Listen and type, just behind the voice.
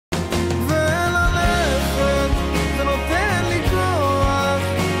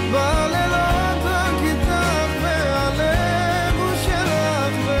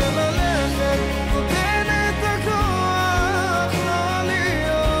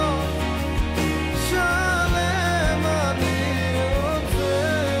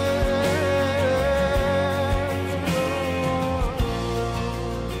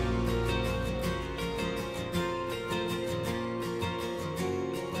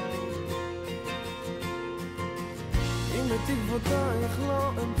את תקוותייך לא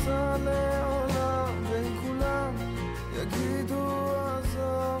אמצא לעולם, בין כולם יגידו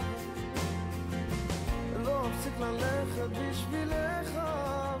עזוב, לא אפסיק ללכת בשבילך,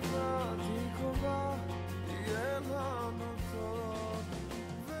 עבדתי קרובה, יהיה לנו טוב,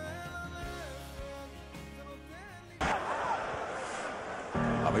 וללכת זה נותן לי.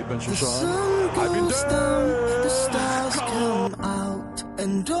 The sun goes down, the stars come out,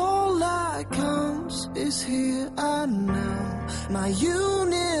 and all that counts is here and now. My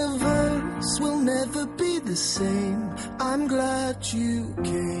universe will never be the same. I'm glad you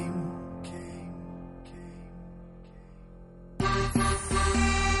came.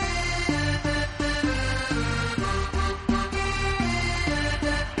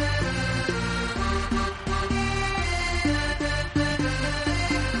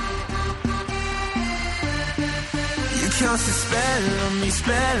 Cast a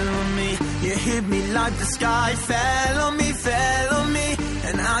spell on me. You hit me like the sky fell on me.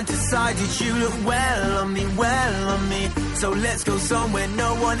 And I decided you look well on me. So let's go somewhere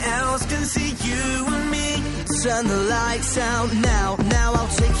no one else can see you and me. Turn the lights out now. Now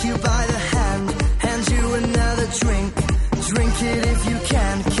I'll take you by the hand you another drink. Drink it if you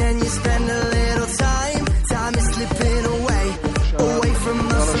can. Can you spend a little time? Time is slipping away from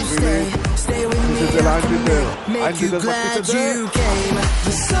us, so stay with me. Make you glad you came.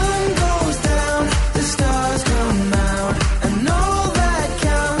 The sun goes down, the stars come out, and all that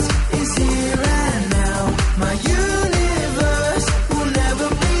counts is here and now. My universe will never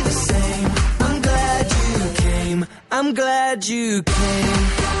be the same. I'm glad you came. I'm glad you came.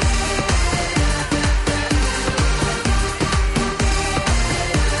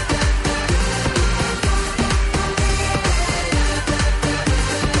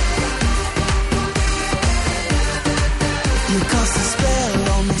 You cast a spell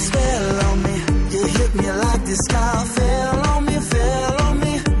on me. You hit me like the sky fell on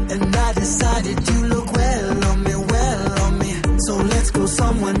me. And I decided you look well on me. So let's go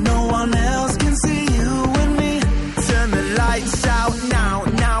somewhere no one else can see you and me. Turn the lights out now.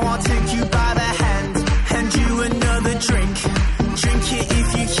 Now I'll take you by the hand you another drink. Drink it if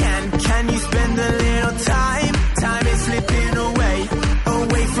you can. Can you spend a little time? Time is slipping away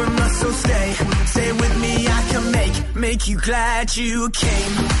from us, so stay with me. I can make you glad you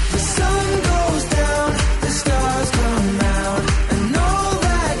came. The sun goes down, the stars come out, and all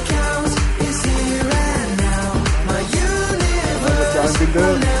that counts is here and now. My universe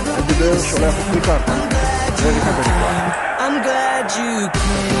will never be the same. I'm glad you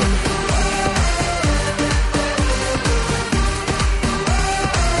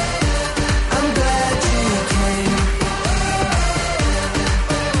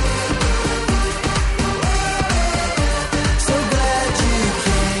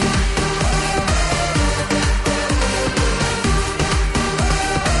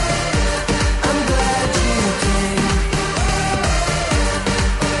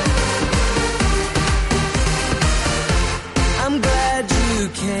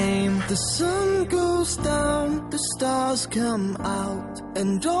came. The sun goes down, the stars come out,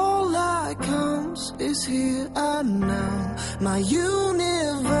 and all that counts is here and now. My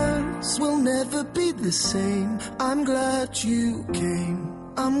universe will never be the same. I'm glad you came.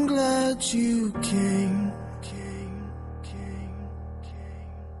 I'm glad you came.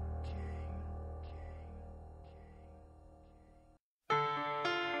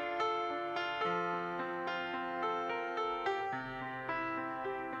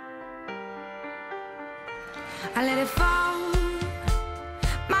 I let it fall,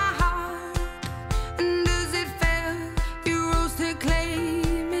 my heart, and as it fell, you rose to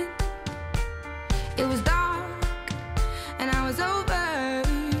claim it. It was dark, and I was over,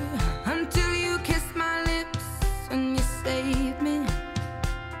 until you kissed my lips and you saved me.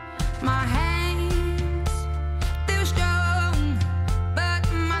 My hands, they were strong, but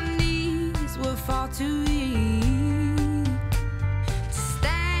my knees were far too weak.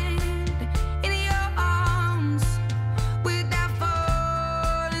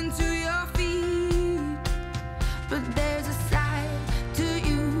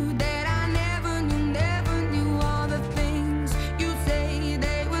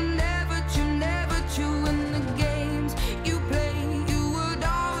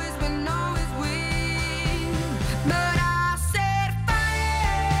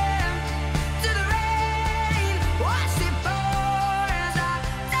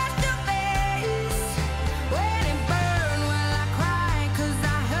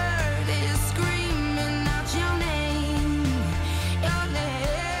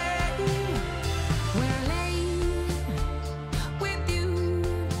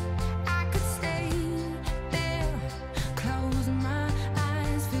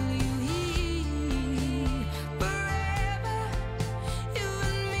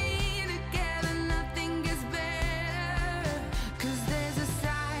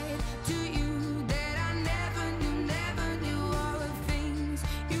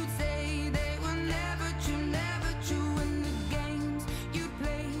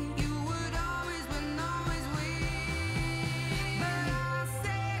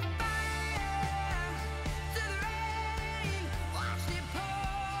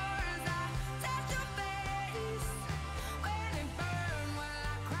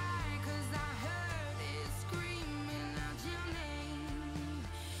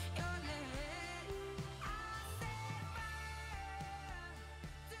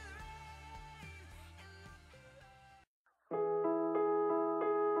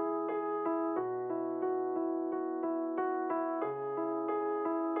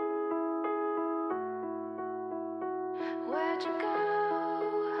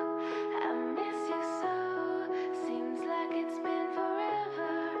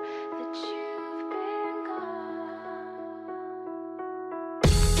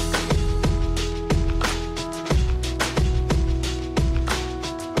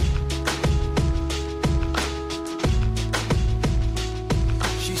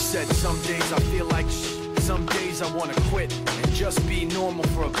 I wanna quit and just be normal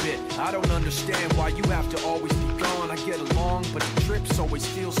for a bit. I don't understand why you have to always be gone. I get along, but the trips always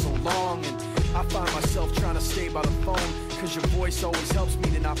feel so long. And I find myself trying to stay by the phone, cause your voice always helps me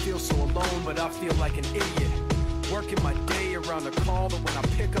to not feel so alone. But I feel like an idiot, working my day around the call, that when I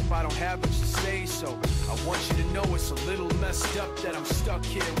pick up I don't have much to say. So I want you to know it's a little messed up that I'm stuck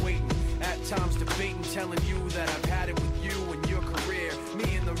here waiting, at times debating, telling you that I've had it with you and your career.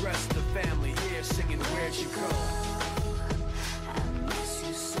 Me and the rest of the family here singing Where'd You Go?